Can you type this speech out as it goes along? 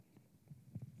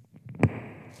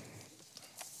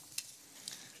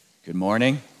Good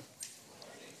morning.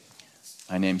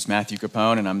 My name's Matthew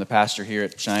Capone, and I'm the pastor here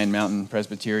at Cheyenne Mountain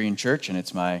Presbyterian Church, and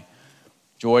it's my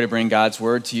joy to bring God's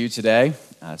Word to you today.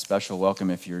 A special welcome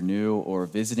if you're new or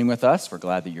visiting with us. We're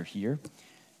glad that you're here,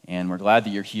 and we're glad that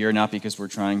you're here not because we're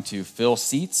trying to fill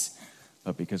seats,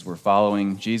 but because we're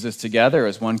following Jesus together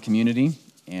as one community.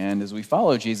 And as we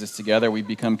follow Jesus together, we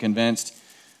become convinced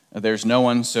that there's no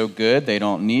one so good they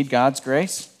don't need God's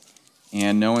grace,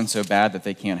 and no one so bad that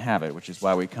they can't have it, which is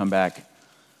why we come back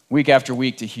week after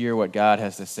week to hear what God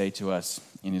has to say to us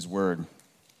in His Word.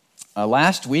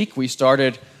 Last week, we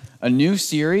started a new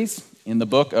series in the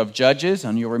book of Judges,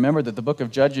 and you'll remember that the book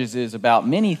of Judges is about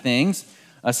many things.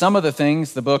 Some of the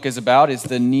things the book is about is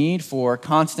the need for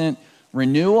constant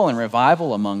renewal and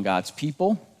revival among God's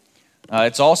people.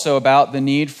 It's also about the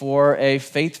need for a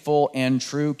faithful and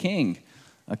true king,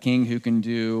 a king who can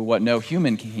do what no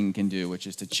human king can do, which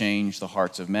is to change the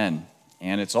hearts of men.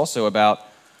 And it's also about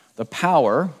the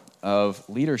power of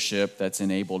leadership that's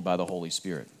enabled by the Holy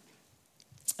Spirit.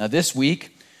 This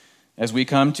week, as we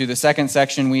come to the second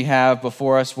section, we have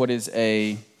before us what is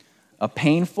a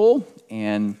painful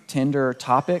and tender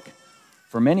topic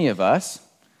for many of us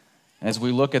as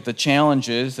we look at the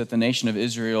challenges that the nation of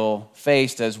Israel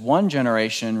faced as one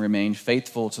generation remained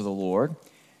faithful to the Lord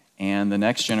and the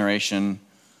next generation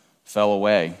fell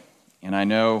away. And I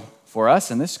know for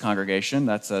us in this congregation,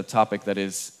 that's a topic that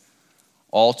is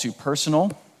all too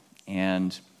personal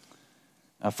and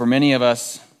for many of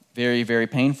us, very, very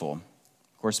painful.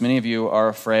 Of course, many of you are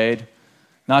afraid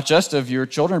not just of your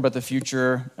children, but the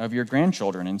future of your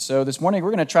grandchildren. And so this morning,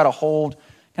 we're going to try to hold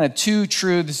kind of two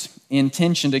truths in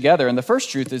tension together. And the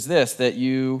first truth is this, that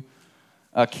you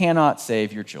cannot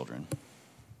save your children.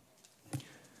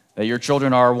 That your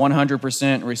children are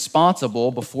 100%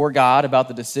 responsible before God about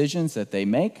the decisions that they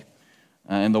make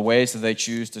and the ways that they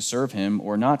choose to serve Him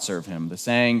or not serve Him. The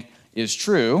saying is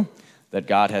true that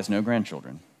God has no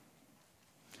grandchildren.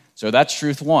 So that's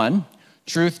truth one.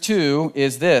 Truth two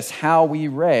is this: how we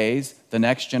raise the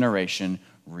next generation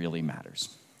really matters.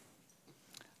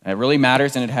 It really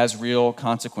matters, and it has real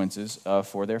consequences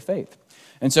for their faith.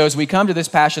 And so as we come to this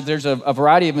passage, there's a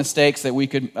variety of mistakes that we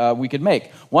could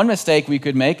make. One mistake we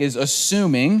could make is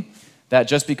assuming that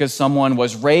just because someone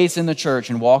was raised in the church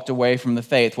and walked away from the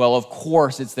faith, well, of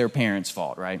course it's their parents'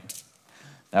 fault, right?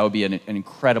 That would be an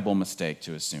incredible mistake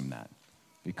to assume that,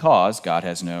 because God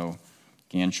has no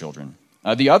grandchildren.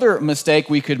 The other mistake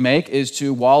we could make is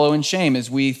to wallow in shame.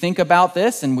 As we think about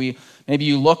this, and maybe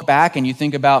you look back and you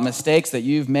think about mistakes that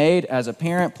you've made as a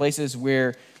parent, places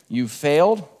where you've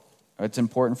failed, it's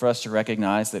important for us to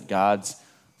recognize that God's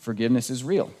forgiveness is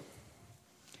real.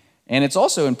 And it's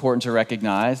also important to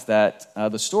recognize that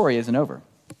the story isn't over.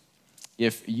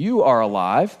 If you are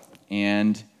alive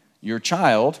and your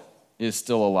child is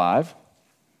still alive,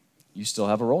 you still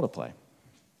have a role to play.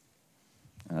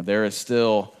 There is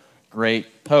still great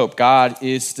hope. God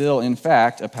is still, in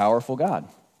fact, a powerful God,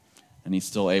 and He's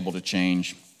still able to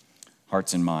change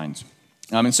hearts and minds.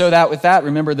 And so with that,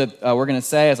 remember that we're going to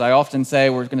say, as I often say,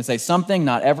 we're going to say something,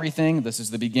 not everything. This is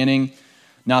the beginning,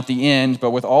 not the end.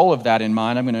 But with all of that in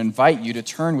mind, I'm going to invite you to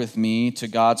turn with me to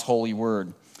God's holy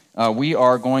word. We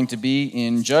are going to be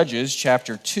in Judges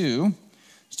chapter 2,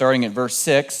 starting at verse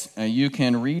 6. You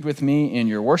can read with me in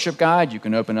your worship guide. You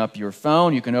can open up your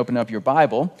phone. You can open up your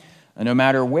Bible. No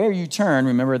matter where you turn,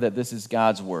 remember that this is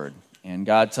God's word. And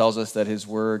God tells us that His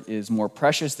word is more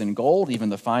precious than gold, even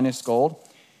the finest gold.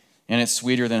 And it's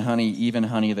sweeter than honey, even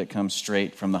honey that comes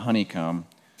straight from the honeycomb,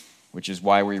 which is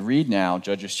why we read now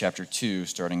Judges chapter 2,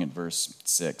 starting at verse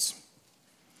 6.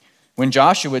 When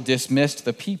Joshua dismissed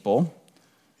the people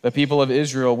of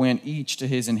Israel went each to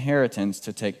his inheritance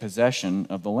to take possession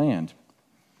of the land.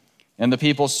 And the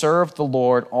people served the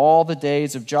Lord all the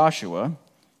days of Joshua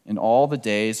and all the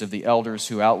days of the elders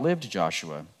who outlived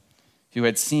Joshua, who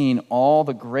had seen all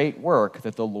the great work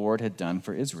that the Lord had done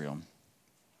for Israel.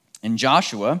 And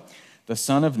Joshua, the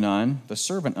son of Nun, the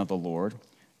servant of the Lord,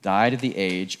 died at the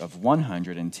age of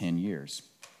 110 years.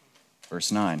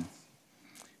 Verse 9.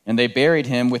 And they buried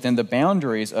him within the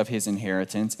boundaries of his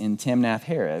inheritance in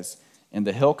Timnath-Heres, in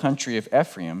the hill country of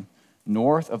Ephraim,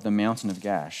 north of the mountain of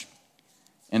Gash.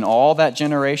 And all that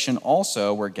generation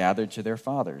also were gathered to their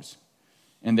fathers.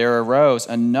 And there arose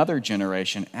another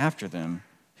generation after them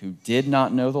who did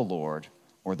not know the Lord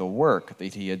or the work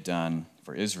that He had done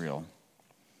for Israel.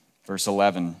 Verse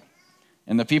 11,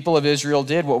 and the people of Israel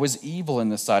did what was evil in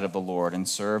the sight of the Lord and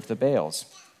served the Baals.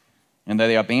 And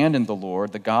they abandoned the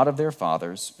Lord, the God of their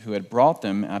fathers, who had brought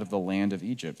them out of the land of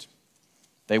Egypt.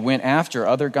 They went after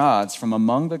other gods from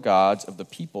among the gods of the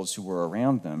peoples who were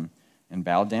around them and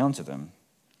bowed down to them.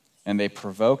 and they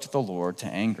provoked the Lord to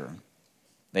anger.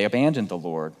 They abandoned the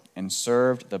Lord and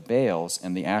served the Baals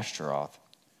and the Ashtaroth.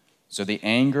 So the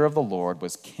anger of the Lord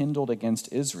was kindled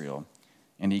against Israel,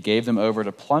 and he gave them over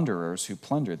to plunderers who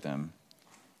plundered them.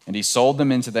 And he sold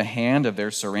them into the hand of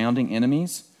their surrounding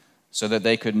enemies, so that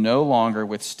they could no longer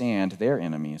withstand their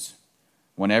enemies.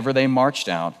 Whenever they marched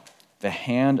out, the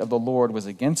hand of the Lord was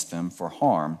against them for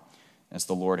harm, as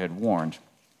the Lord had warned,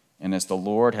 and as the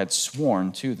Lord had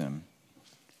sworn to them.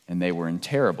 And they were in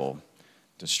terrible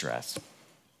distress.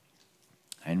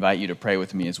 I invite you to pray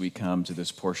with me as we come to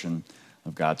this portion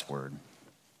of God's word.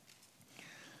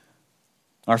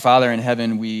 Our Father in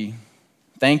heaven, we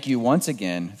thank you once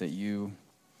again that you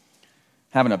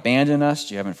haven't abandoned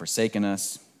us, you haven't forsaken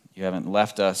us, you haven't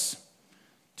left us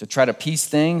to try to piece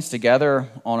things together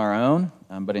on our own,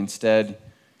 but instead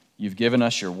you've given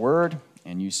us your word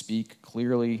and you speak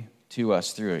clearly to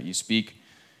us through it. You speak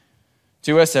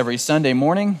to us every Sunday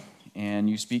morning, and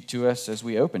you speak to us as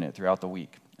we open it throughout the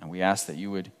week. And we ask that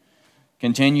you would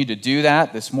continue to do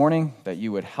that this morning, that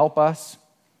you would help us,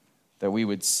 that we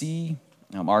would see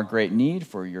our great need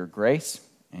for your grace,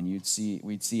 and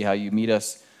we'd see how you meet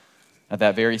us at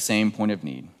that very same point of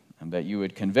need, and that you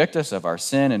would convict us of our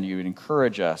sin, and you would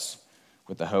encourage us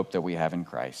with the hope that we have in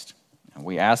Christ. And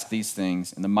we ask these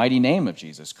things in the mighty name of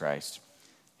Jesus Christ.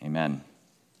 Amen.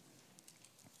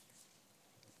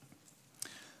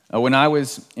 When I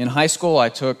was in high school, I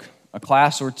took a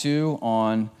class or two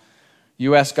on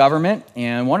U.S. government,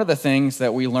 and one of the things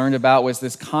that we learned about was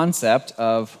this concept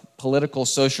of political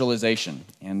socialization.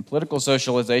 And political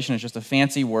socialization is just a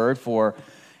fancy word for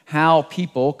how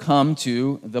people come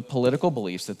to the political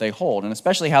beliefs that they hold, and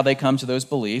especially how they come to those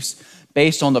beliefs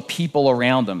based on the people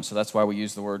around them. So that's why we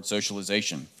use the word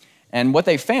socialization. And what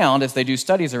they found as they do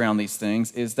studies around these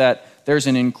things is that there's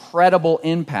an incredible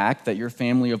impact that your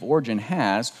family of origin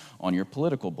has on your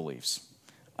political beliefs.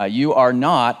 You are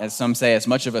not, as some say, as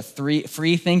much of a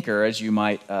free thinker as you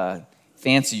might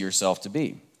fancy yourself to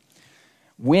be.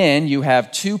 When you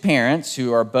have two parents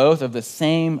who are both of the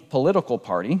same political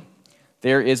party,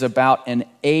 there is about an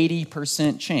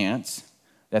 80% chance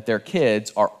that their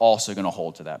kids are also going to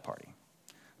hold to that party.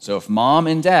 So if mom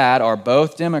and dad are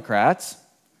both Democrats,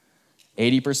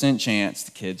 80% chance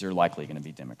the kids are likely going to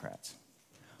be Democrats.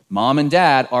 Mom and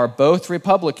dad are both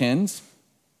Republicans,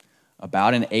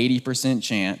 about an 80%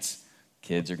 chance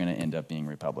kids are going to end up being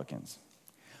Republicans.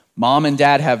 Mom and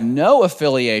dad have no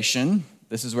affiliation.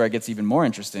 This is where it gets even more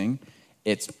interesting.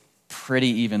 It's pretty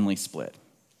evenly split.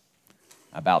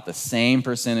 About the same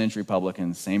percentage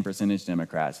Republicans, same percentage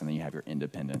Democrats, and then you have your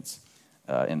independents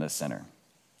in the center.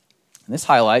 And this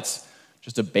highlights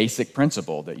just a basic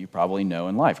principle that you probably know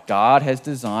in life. God has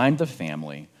designed the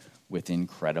family with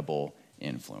incredible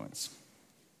influence.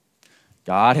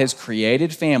 God has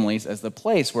created families as the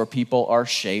place where people are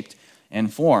shaped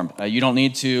and formed. You don't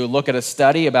need to look at a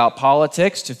study about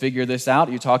politics to figure this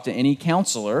out. You talk to any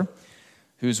counselor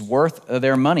who's worth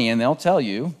their money, and they'll tell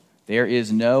you there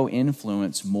is no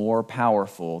influence more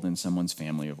powerful than someone's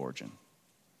family of origin.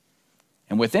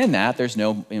 And within that, there's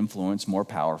no influence more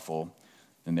powerful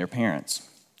than their parents.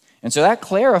 And so that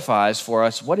clarifies for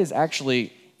us what is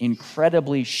actually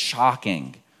incredibly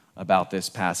shocking about this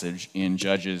passage in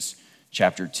Judges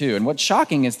chapter 2. And what's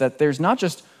shocking is that there's not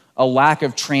just a lack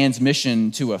of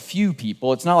transmission to a few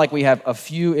people. It's not like we have a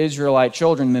few Israelite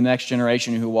children in the next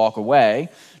generation who walk away.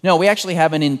 No, we actually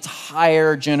have an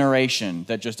entire generation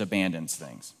that just abandons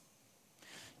things.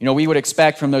 You know, we would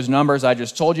expect from those numbers I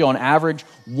just told you, on average,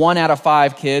 1 out of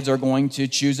 5 kids are going to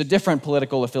choose a different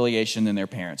political affiliation than their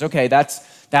parents. Okay,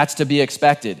 that's to be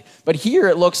expected. But here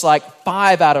it looks like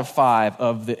 5 out of 5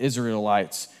 of the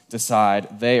Israelites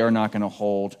decide they are not going to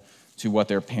hold to what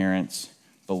their parents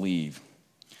believe.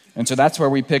 And so that's where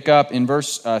we pick up in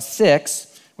verse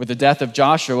 6 with the death of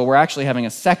Joshua. We're actually having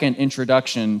a second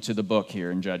introduction to the book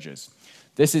here in Judges.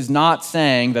 This is not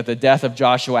saying that the death of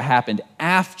Joshua happened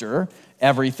after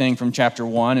everything from chapter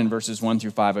 1 and verses 1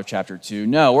 through 5 of chapter 2.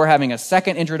 No, we're having a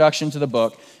second introduction to the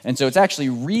book, and so it's actually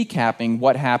recapping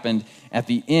what happened at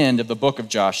the end of the book of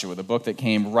Joshua, the book that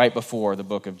came right before the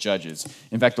book of Judges.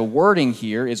 In fact, the wording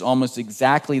here is almost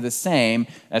exactly the same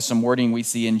as some wording we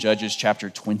see in Judges chapter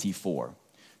 24.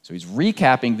 So he's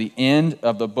recapping the end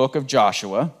of the book of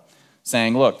Joshua,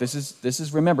 saying, look, this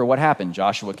is remember what happened.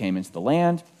 Joshua came into the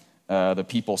land, the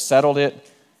people settled it,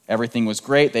 everything was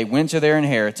great, they went to their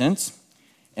inheritance.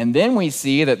 And then we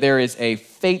see that there is a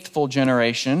faithful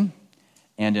generation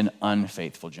and an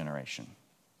unfaithful generation.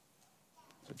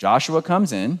 So Joshua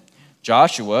comes in.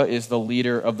 Joshua is the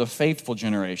leader of the faithful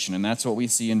generation, and that's what we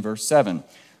see in verse 7.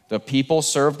 The people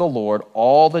served the Lord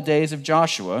all the days of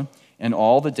Joshua, and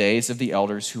all the days of the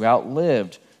elders who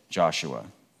outlived Joshua,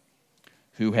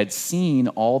 who had seen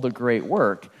all the great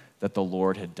work that the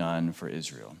Lord had done for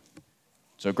Israel.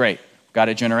 So great. Got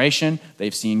a generation.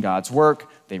 They've seen God's work.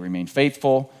 They remain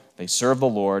faithful. They serve the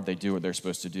Lord. They do what they're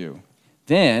supposed to do.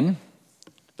 Then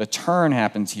the turn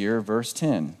happens here, verse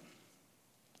 10.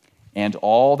 And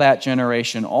all that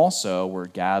generation also were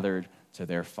gathered to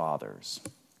their fathers.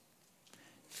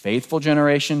 Faithful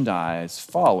generation dies,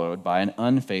 followed by an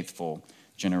unfaithful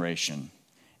generation.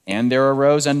 And there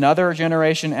arose another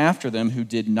generation after them who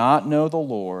did not know the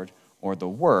Lord or the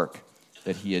work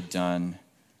that he had done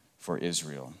for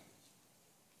Israel.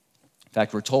 In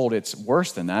fact, we're told it's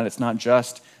worse than that. It's not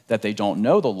just that they don't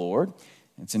know the Lord.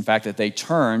 It's in fact that they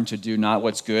turn to do not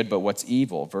what's good, but what's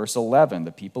evil. Verse 11,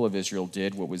 the people of Israel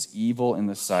did what was evil in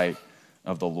the sight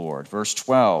of the Lord. Verse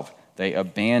 12, they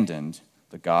abandoned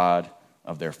the God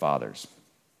of their fathers.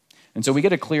 And so we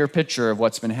get a clear picture of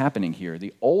what's been happening here.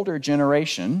 The older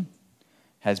generation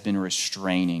has been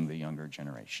restraining the younger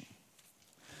generation.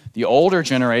 The older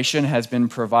generation has been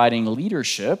providing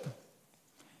leadership,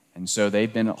 and so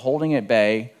they've been holding at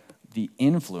bay the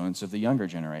influence of the younger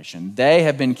generation. They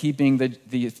have been keeping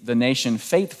the nation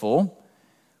faithful.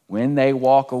 When they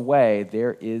walk away,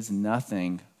 there is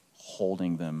nothing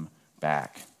holding them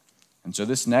back. And so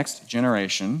this next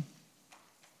generation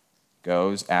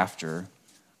goes after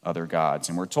other gods.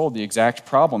 And we're told the exact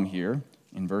problem here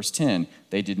in verse 10.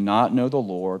 They did not know the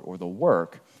Lord or the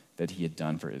work that he had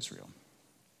done for Israel.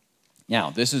 Now,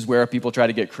 this is where people try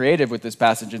to get creative with this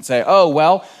passage and say, oh,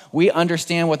 well, we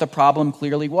understand what the problem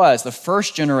clearly was. The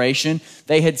first generation,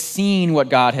 they had seen what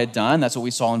God had done. That's what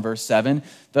we saw in verse 7.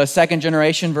 The second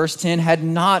generation, verse 10, had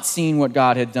not seen what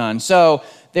God had done. So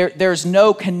there's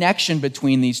no connection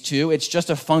between these two. It's just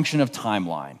a function of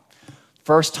timeline.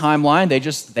 First timeline,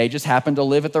 they just happened to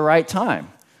live at the right time.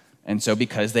 And so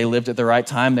because they lived at the right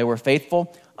time, they were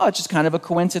faithful. Oh, it's just kind of a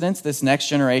coincidence. This next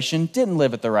generation didn't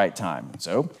live at the right time.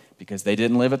 So because they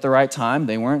didn't live at the right time,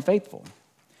 they weren't faithful.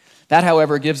 That,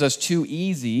 however, gives us too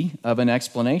easy of an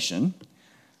explanation,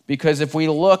 because if we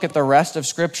look at the rest of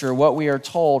Scripture, what we are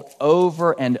told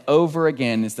over and over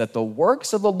again is that the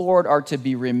works of the Lord are to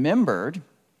be remembered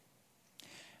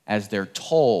as they're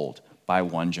told by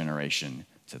one generation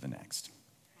to the next.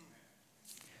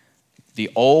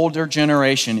 The older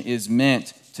generation is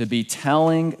meant to be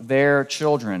telling their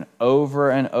children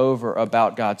over and over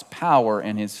about God's power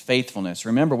and his faithfulness.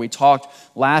 Remember, we talked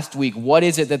last week, what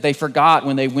is it that they forgot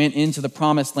when they went into the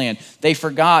promised land? They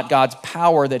forgot God's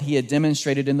power that he had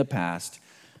demonstrated in the past.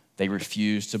 They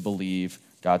refused to believe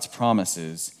God's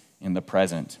promises in the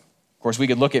present. Of course, we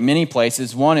could look at many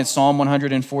places. One is Psalm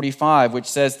 145, which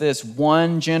says this: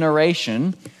 one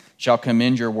generation shall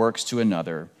commend your works to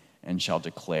another and shall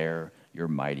declare your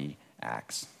mighty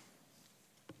acts.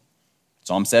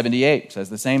 Psalm 78 says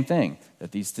the same thing,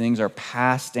 that these things are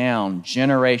passed down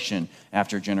generation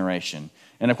after generation.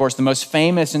 And of course, the most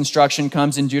famous instruction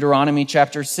comes in Deuteronomy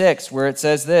chapter 6, where it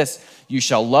says this: you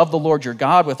shall love the Lord your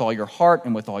God with all your heart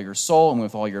and with all your soul and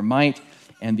with all your might.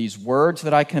 And these words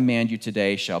that I command you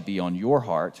today shall be on your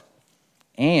heart.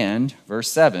 And,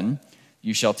 verse 7,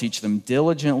 you shall teach them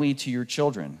diligently to your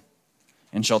children,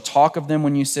 and shall talk of them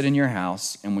when you sit in your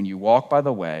house, and when you walk by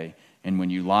the way, and when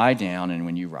you lie down, and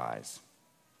when you rise.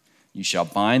 You shall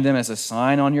bind them as a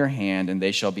sign on your hand, and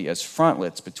they shall be as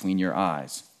frontlets between your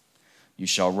eyes. You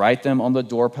shall write them on the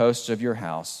doorposts of your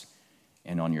house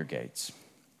and on your gates.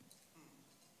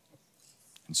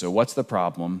 And so what's the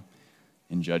problem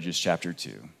in Judges chapter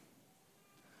 2?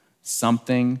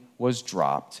 Something was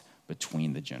dropped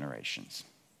between the generations.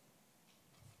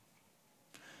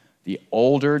 The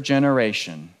older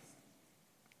generation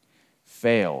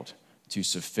failed to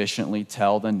sufficiently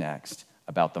tell the next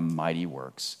about the mighty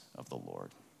works of the Lord.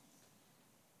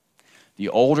 The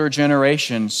older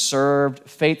generation served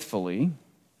faithfully,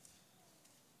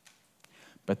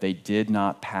 but they did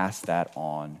not pass that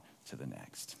on to the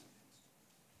next.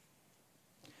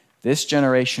 This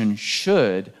generation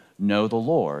should know the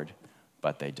Lord,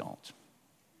 but they don't.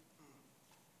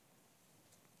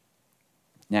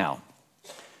 Now,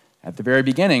 at the very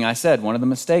beginning, I said one of the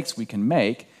mistakes we can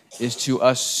make is to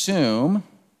assume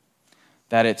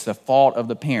that it's the fault of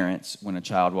the parents when a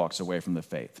child walks away from the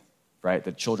faith, right?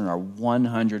 That children are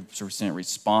 100%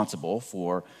 responsible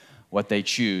for what they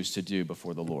choose to do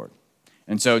before the Lord.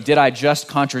 And so, did I just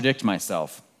contradict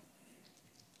myself?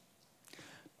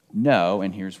 No,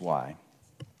 and here's why.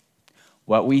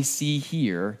 What we see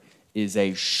here is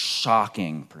a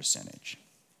shocking percentage.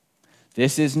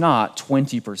 This is not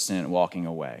 20% walking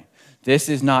away. This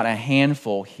is not a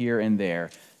handful here and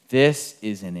there. This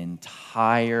is an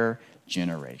entire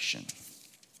generation.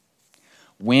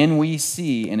 when we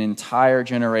see an entire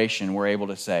generation, we're able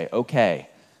to say, okay,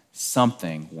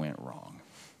 something went wrong.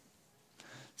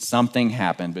 Something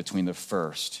happened between the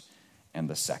first and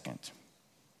the second.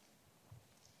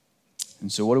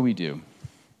 And so what do we do?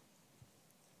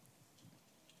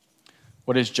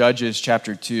 What is Judges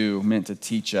chapter 2 meant to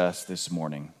teach us this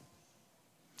morning?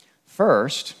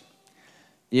 First,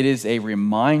 it is a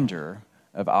reminder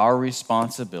of our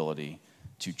responsibility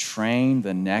to train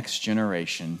the next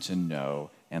generation to know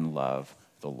and love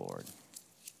the Lord.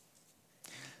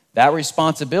 That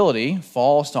responsibility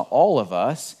falls to all of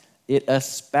us. It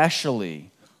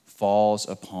especially falls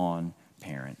upon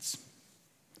parents.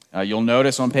 You'll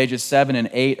notice on pages 7 and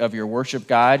 8 of your worship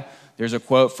guide, there's a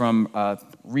quote from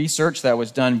research that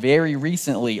was done very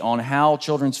recently on how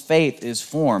children's faith is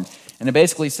formed. And it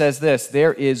basically says this: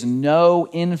 there is no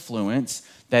influence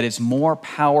that is more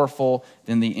powerful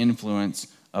than the influence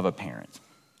of a parent.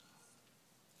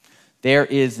 There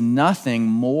is nothing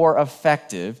more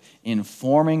effective in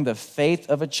forming the faith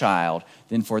of a child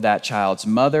than for that child's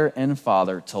mother and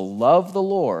father to love the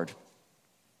Lord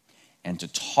and to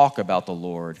talk about the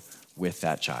Lord with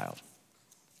that child.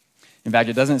 In fact,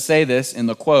 it doesn't say this in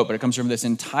the quote, but it comes from this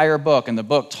entire book, and the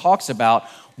book talks about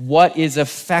what is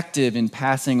effective in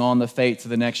passing on the faith to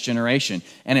the next generation.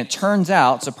 And it turns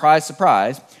out, surprise,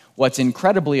 surprise, what's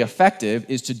incredibly effective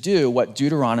is to do what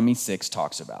Deuteronomy 6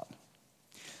 talks about.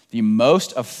 The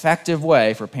most effective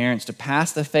way for parents to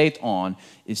pass the faith on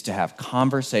is to have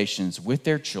conversations with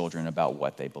their children about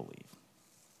what they believe.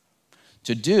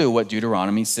 To do what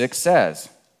Deuteronomy 6 says.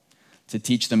 To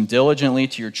teach them diligently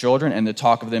to your children and to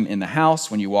talk of them in the house,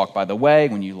 when you walk by the way,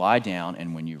 when you lie down,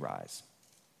 and when you rise.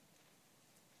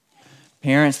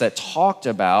 Parents that talked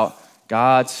about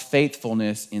God's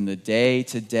faithfulness in the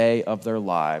day-to-day of their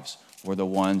lives were the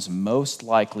ones most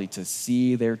likely to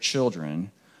see their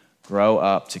children grow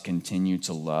up to continue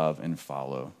to love and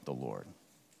follow the Lord.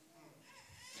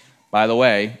 By the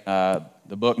way,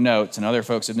 the book notes, and other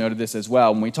folks have noted this as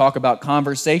well, when we talk about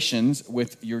conversations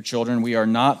with your children, we are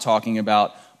not talking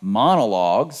about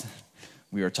monologues,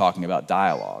 we are talking about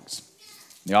dialogues.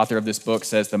 The author of this book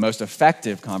says the most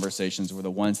effective conversations were the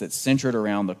ones that centered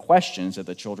around the questions that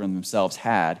the children themselves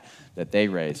had that they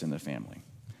raised in the family.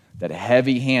 That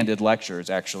heavy-handed lectures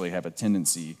actually have a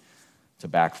tendency to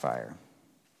backfire.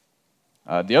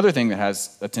 The other thing that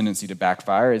has a tendency to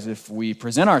backfire is if we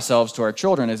present ourselves to our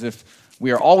children as if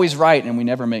we are always right and we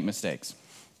never make mistakes,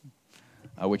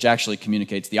 which actually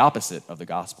communicates the opposite of the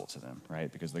gospel to them,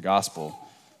 right? Because the gospel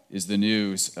is the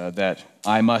news that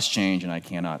I must change and I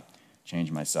cannot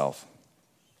change myself.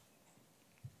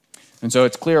 And so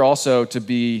it's clear also to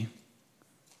be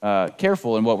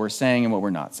careful in what we're saying and what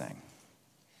we're not saying.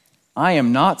 I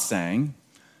am not saying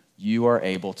you are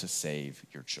able to save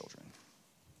your children.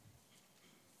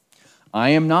 I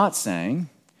am not saying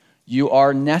you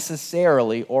are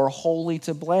necessarily or wholly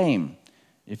to blame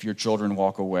if your children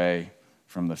walk away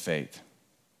from the faith.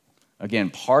 Again,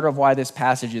 part of why this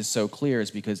passage is so clear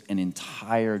is because an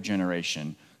entire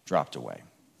generation dropped away.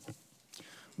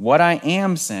 What I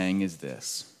am saying is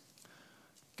this: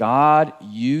 God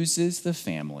uses the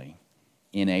family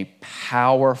in a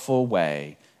powerful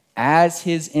way as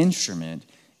his instrument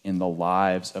in the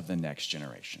lives of the next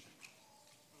generation.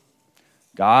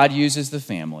 God uses the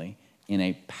family in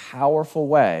a powerful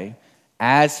way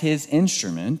as his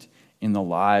instrument in the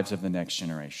lives of the next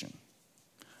generation.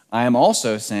 I am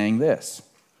also saying this: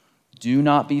 do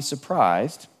not be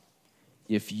surprised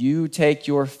if you take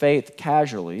your faith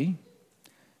casually,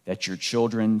 that your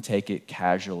children take it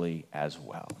casually as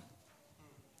well,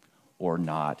 or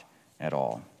not at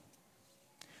all.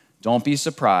 Don't be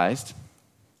surprised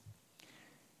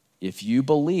if you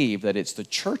believe that it's the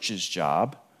church's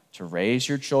job to raise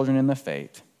your children in the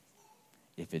faith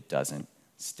if it doesn't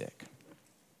stick.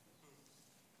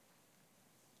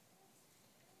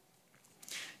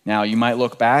 Now, you might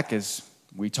look back as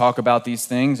we talk about these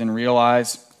things and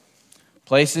realize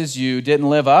places you didn't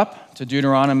live up to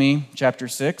Deuteronomy chapter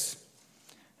 6.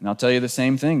 And I'll tell you the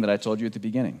same thing that I told you at the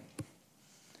beginning.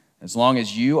 As long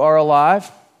as you are alive,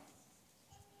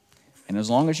 and as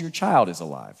long as your child is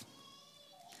alive,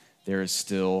 there is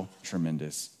still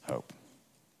tremendous hope.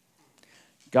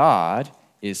 God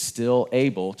is still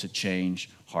able to change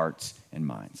hearts and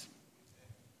minds.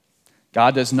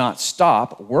 God does not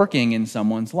stop working in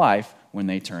someone's life when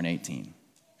they turn 18.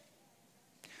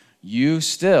 You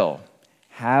still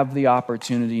have the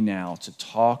opportunity now to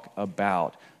talk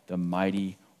about the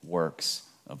mighty works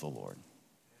of the Lord.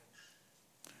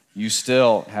 You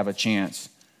still have a chance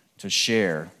to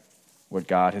share what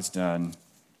God has done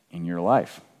in your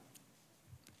life.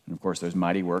 And of course, those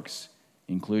mighty works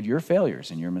include your failures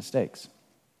and your mistakes.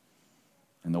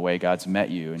 and the way God's met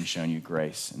you and shown you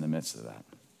grace in the midst of that.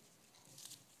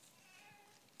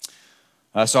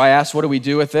 So I asked, what do we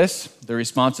do with this? The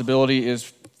responsibility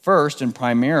is first and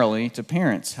primarily to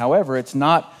parents. However, it's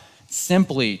not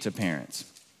simply to parents.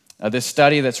 This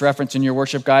study that's referenced in your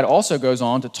worship guide also goes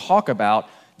on to talk about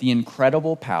the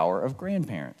incredible power of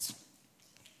grandparents.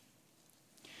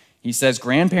 He says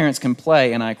grandparents can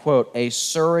play, and I quote, a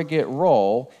surrogate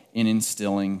role in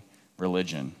instilling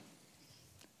religion.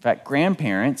 In fact,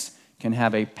 grandparents can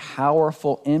have a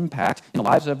powerful impact in the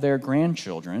lives of their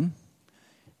grandchildren,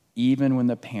 even when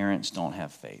the parents don't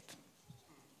have faith.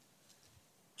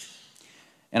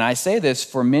 And I say this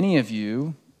for many of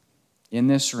you in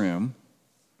this room.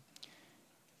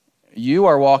 You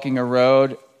are walking a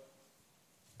road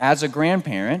as a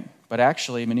grandparent, but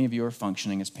actually many of you are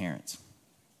functioning as parents.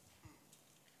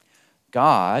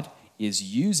 God is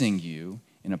using you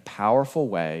in a powerful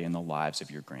way in the lives of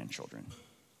your grandchildren.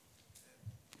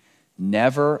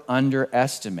 Never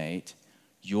underestimate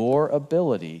your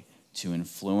ability to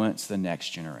influence the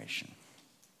next generation.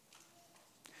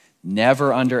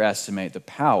 Never underestimate the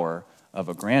power of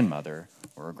a grandmother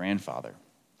or a grandfather.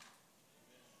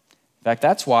 In fact,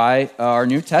 that's why our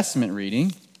New Testament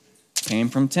reading came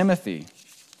from Timothy.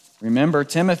 Remember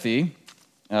Timothy,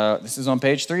 this is on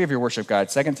page 3 of your worship guide,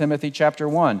 2 Timothy chapter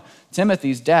 1.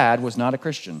 Timothy's dad was not a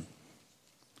Christian.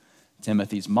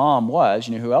 Timothy's mom was.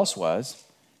 You know who else was?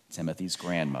 Timothy's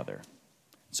grandmother.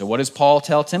 So what does Paul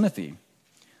tell Timothy?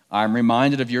 I'm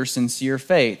reminded of your sincere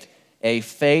faith, a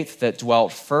faith that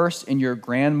dwelt first in your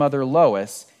grandmother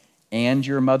Lois and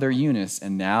your mother Eunice,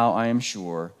 and now I am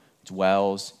sure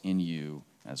dwells in you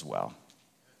as well.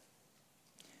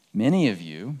 Many of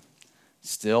you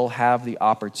still have the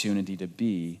opportunity to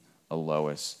be a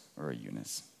Lois or a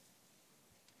Eunice.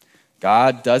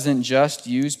 God doesn't just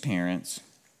use parents,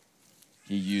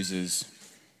 he uses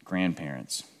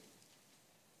grandparents.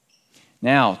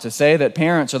 Now, to say that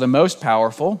parents are the most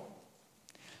powerful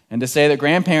and to say that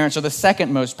grandparents are the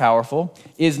second most powerful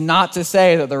is not to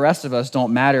say that the rest of us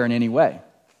don't matter in any way.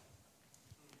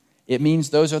 It means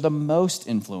those are the most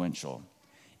influential.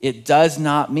 It does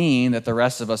not mean that the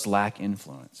rest of us lack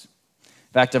influence.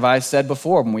 In fact, as I said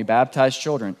before, when we baptize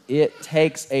children, it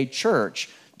takes a church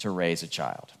to raise a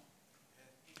child.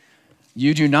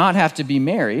 You do not have to be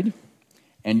married,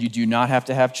 and you do not have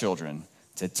to have children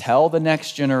to tell the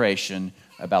next generation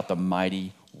about the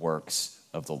mighty works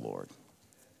of the Lord.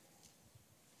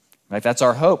 In fact, that's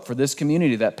our hope for this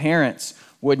community, that parents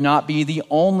would not be the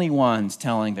only ones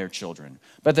telling their children,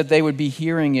 but that they would be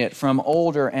hearing it from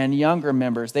older and younger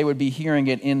members. They would be hearing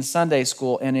it in Sunday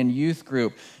school and in youth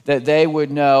group, that they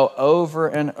would know over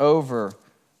and over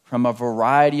from a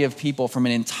variety of people, from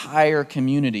an entire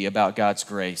community, about God's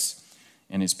grace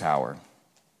and his power.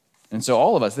 And so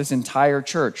all of us, this entire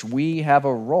church, we have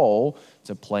a role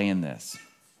to play in this.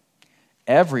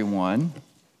 Everyone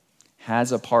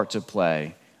has a part to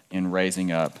play in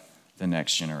raising up the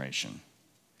next generation.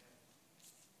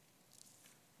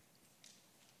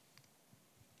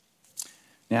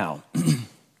 Now,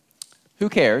 who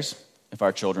cares if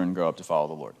our children grow up to follow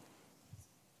the Lord?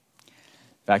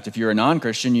 In fact, if you're a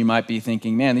non-Christian, you might be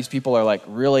thinking, man, these people are like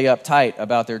really uptight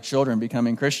about their children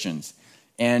becoming Christians.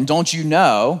 And don't you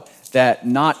know that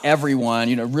not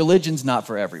everyone, religion's not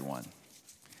for everyone.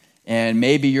 And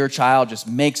maybe your child just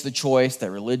makes the choice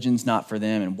that religion's not for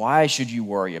them, and why should you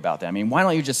worry about that? I mean, why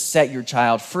don't you just set your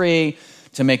child free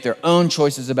to make their own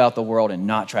choices about the world and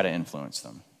not try to influence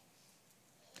them?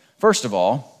 First of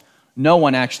all, no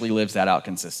one actually lives that out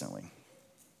consistently.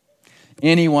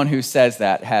 Anyone who says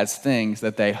that has things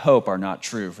that they hope are not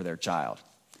true for their child.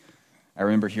 I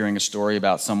remember hearing a story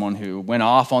about someone who went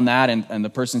off on that, and the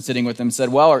person sitting with them said,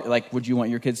 well, would you want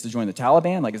your kids to join the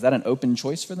Taliban? Is that an open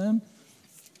choice for them?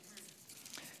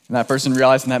 And that person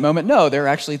realized in that moment, no, there are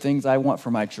actually things I want for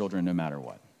my children no matter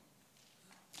what.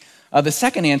 The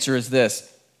second answer is this: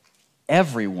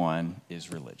 everyone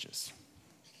is religious.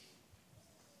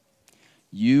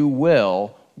 You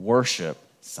will worship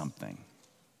something.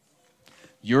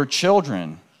 Your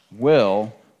children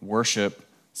will worship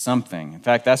something. In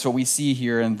fact, that's what we see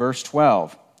here in verse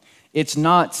 12. It's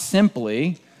not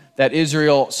simply that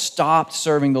Israel stopped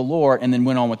serving the Lord and then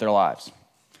went on with their lives.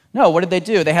 No, what did they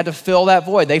do? They had to fill that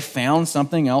void. They found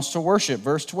something else to worship.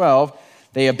 Verse 12,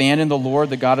 they abandoned the Lord,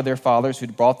 the God of their fathers,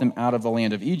 who'd brought them out of the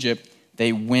land of Egypt.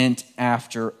 They went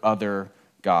after other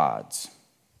gods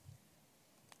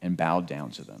and bowed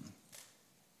down to them.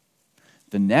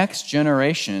 The next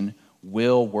generation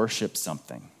will worship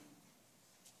something.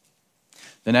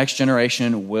 The next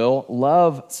generation will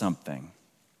love something.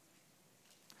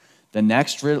 The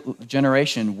next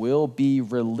generation will be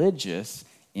religious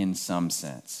in some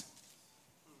sense.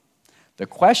 The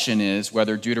question is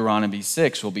whether Deuteronomy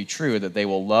 6 will be true, that they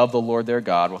will love the Lord their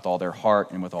God with all their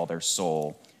heart and with all their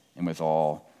soul and with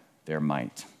all their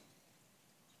might.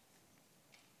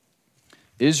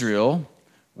 Israel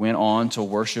went on to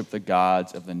worship the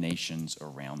gods of the nations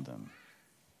around them.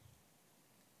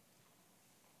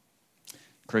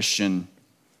 Christian,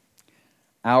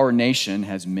 our nation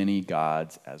has many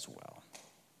gods as well.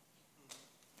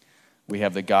 We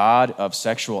have the God of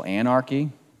sexual anarchy.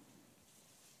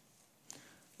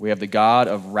 We have the God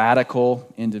of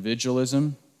radical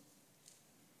individualism.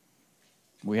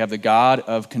 We have the God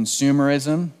of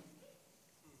consumerism.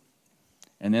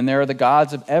 And then there are the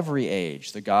gods of every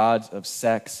age, the gods of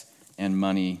sex and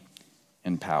money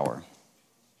and power.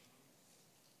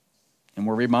 And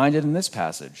we're reminded in this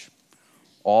passage,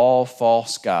 all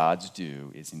false gods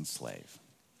do is enslave.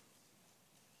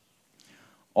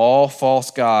 All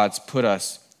false gods put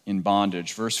us in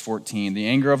bondage. Verse 14, the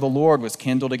anger of the Lord was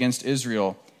kindled against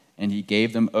Israel, and he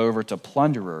gave them over to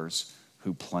plunderers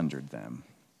who plundered them.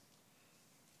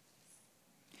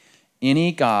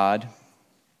 Any god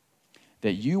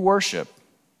that you worship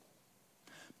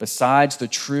besides the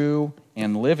true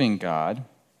and living God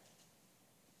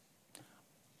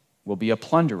will be a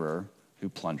plunderer who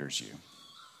plunders you.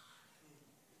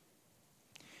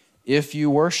 If you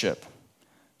worship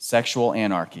sexual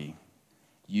anarchy,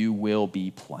 you will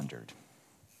be plundered.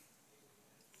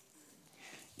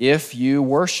 If you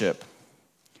worship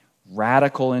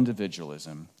radical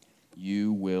individualism,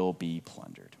 you will be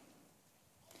plundered.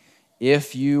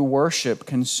 If you worship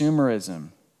consumerism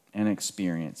and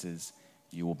experiences,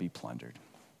 you will be plundered.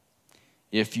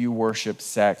 If you worship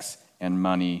sex and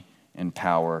money and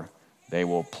power, they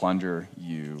will plunder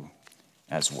you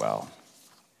as well.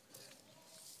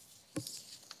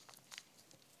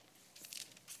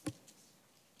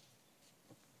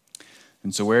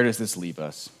 And so where does this leave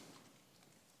us?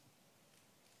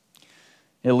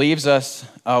 It leaves us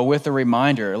with a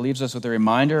reminder. It leaves us with a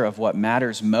reminder of what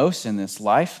matters most in this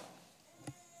life.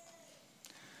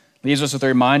 It leaves us with a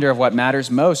reminder of what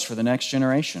matters most for the next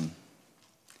generation.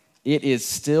 It is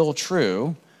still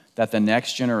true that the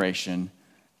next generation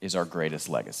is our greatest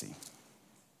legacy.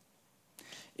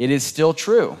 It is still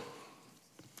true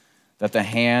that the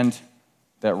hand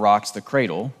that rocks the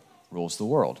cradle rules the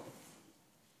world.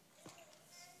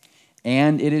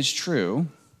 And it is true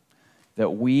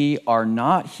that we are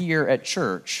not here at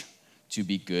church to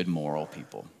be good moral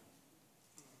people.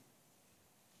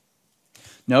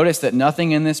 Notice that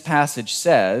nothing in this passage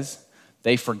says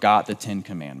they forgot the 10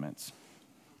 Commandments.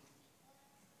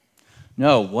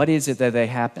 No, what is it that they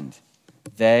happened?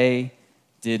 They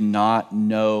did not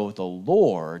know the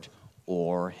Lord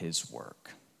or his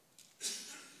work.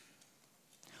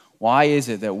 Why is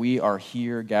it that we are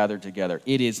here gathered together?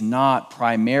 It is not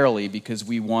primarily because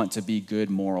we want to be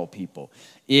good moral people.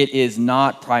 It is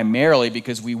not primarily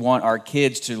because we want our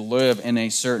kids to live in a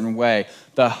certain way.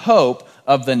 The hope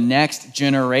of the next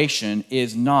generation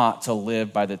is not to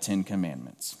live by the 10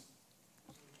 Commandments,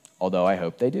 although I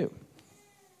hope they do.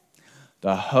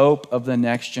 The hope of the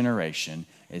next generation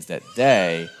is that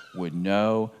they would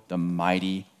know the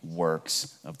mighty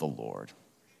works of the Lord.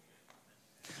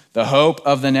 The hope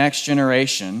of the next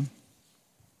generation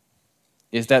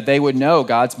is that they would know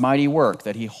God's mighty work,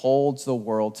 that he holds the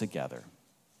world together.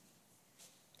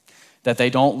 That they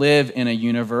don't live in a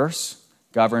universe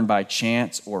governed by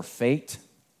chance or fate,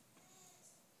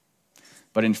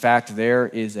 but in fact there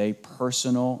is a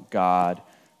personal God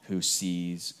who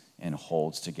sees and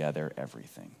holds together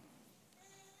everything.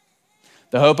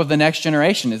 The hope of the next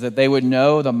generation is that they would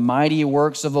know the mighty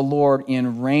works of the Lord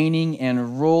in reigning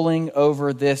and ruling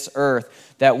over this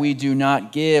earth, that we do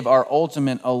not give our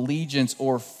ultimate allegiance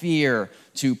or fear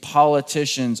to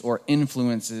politicians or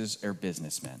influences or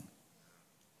businessmen.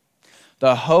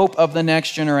 The hope of the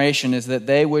next generation is that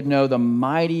they would know the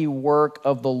mighty work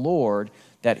of the Lord,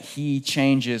 that he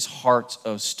changes hearts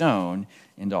of stone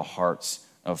into hearts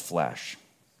of flesh.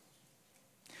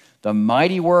 The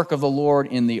mighty work of the Lord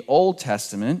in the Old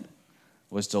Testament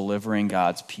was delivering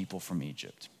God's people from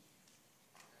Egypt.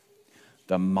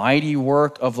 The mighty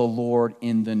work of the Lord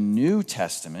in the New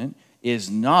Testament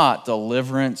is not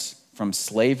deliverance from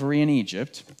slavery in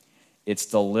Egypt. It's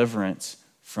deliverance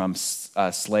from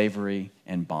slavery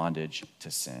and bondage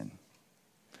to sin.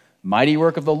 Mighty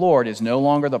work of the Lord is no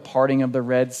longer the parting of the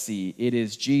Red Sea. It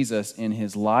is Jesus in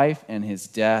his life and his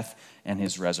death and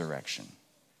his resurrection.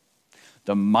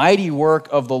 The mighty work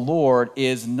of the Lord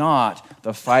is not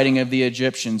the fighting of the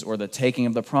Egyptians or the taking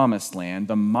of the promised land.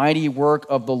 The mighty work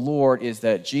of the Lord is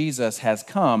that Jesus has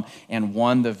come and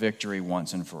won the victory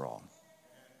once and for all.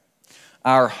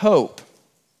 Our hope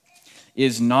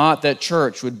is not that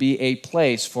church would be a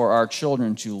place for our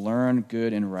children to learn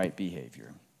good and right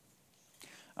behavior.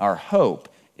 Our hope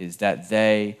is that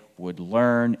they would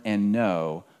learn and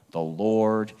know the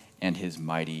Lord and his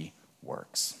mighty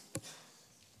works.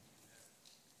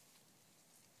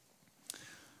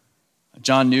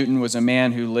 John Newton was a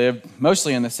man who lived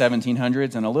mostly in the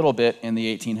 1700s and a little bit in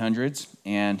the 1800s,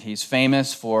 and he's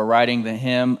famous for writing the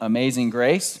hymn Amazing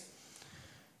Grace.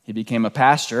 He became a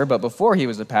pastor, but before he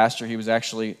was a pastor, he was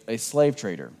actually a slave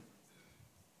trader.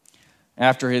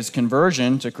 After his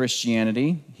conversion to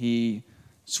Christianity, he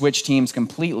switched teams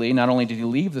completely. Not only did he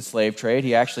leave the slave trade,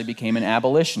 he actually became an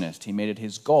abolitionist. He made it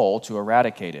his goal to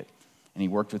eradicate it, and he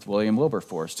worked with William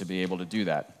Wilberforce to be able to do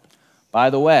that. By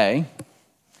the way,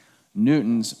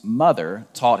 Newton's mother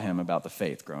taught him about the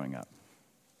faith growing up.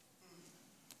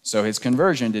 So his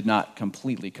conversion did not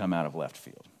completely come out of left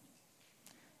field.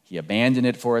 He abandoned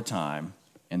it for a time,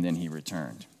 and then he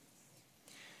returned.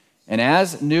 And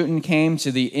as Newton came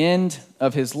to the end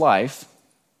of his life,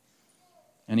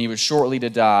 and he was shortly to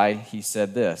die, he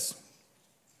said this: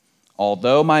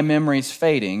 "Although my memory's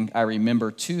fading, I remember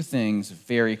two things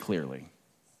very clearly.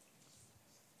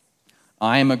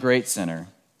 I am a great sinner,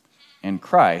 and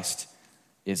Christ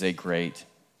is a great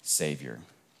Savior."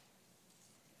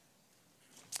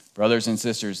 Brothers and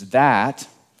sisters, that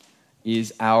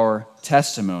is our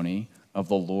testimony of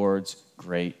the Lord's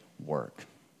great work.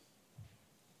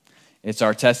 It's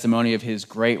our testimony of his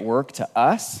great work to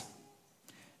us,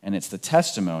 and it's the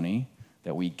testimony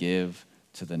that we give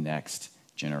to the next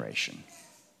generation.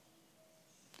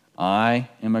 I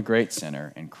am a great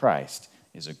sinner, and Christ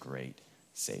is a great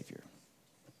Savior.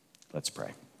 Let's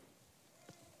pray.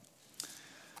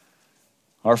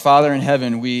 Our Father in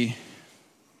heaven, we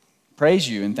praise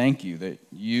you and thank you that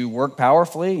you work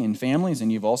powerfully in families,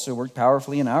 and you've also worked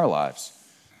powerfully in our lives.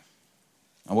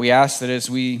 And we ask that as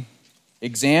we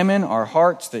examine our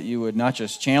hearts, that you would not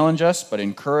just challenge us, but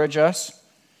encourage us.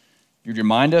 You'd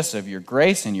remind us of your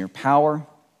grace and your power,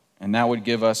 and that would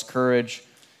give us courage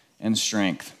and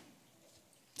strength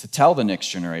to tell the next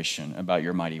generation about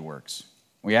your mighty works.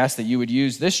 We ask that you would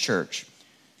use this church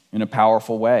in a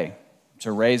powerful way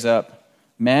to raise up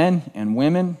men and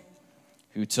women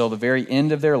who, till the very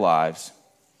end of their lives,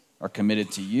 are committed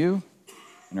to you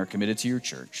and are committed to your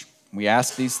church. We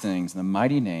ask these things in the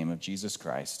mighty name of Jesus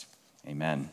Christ. Amen.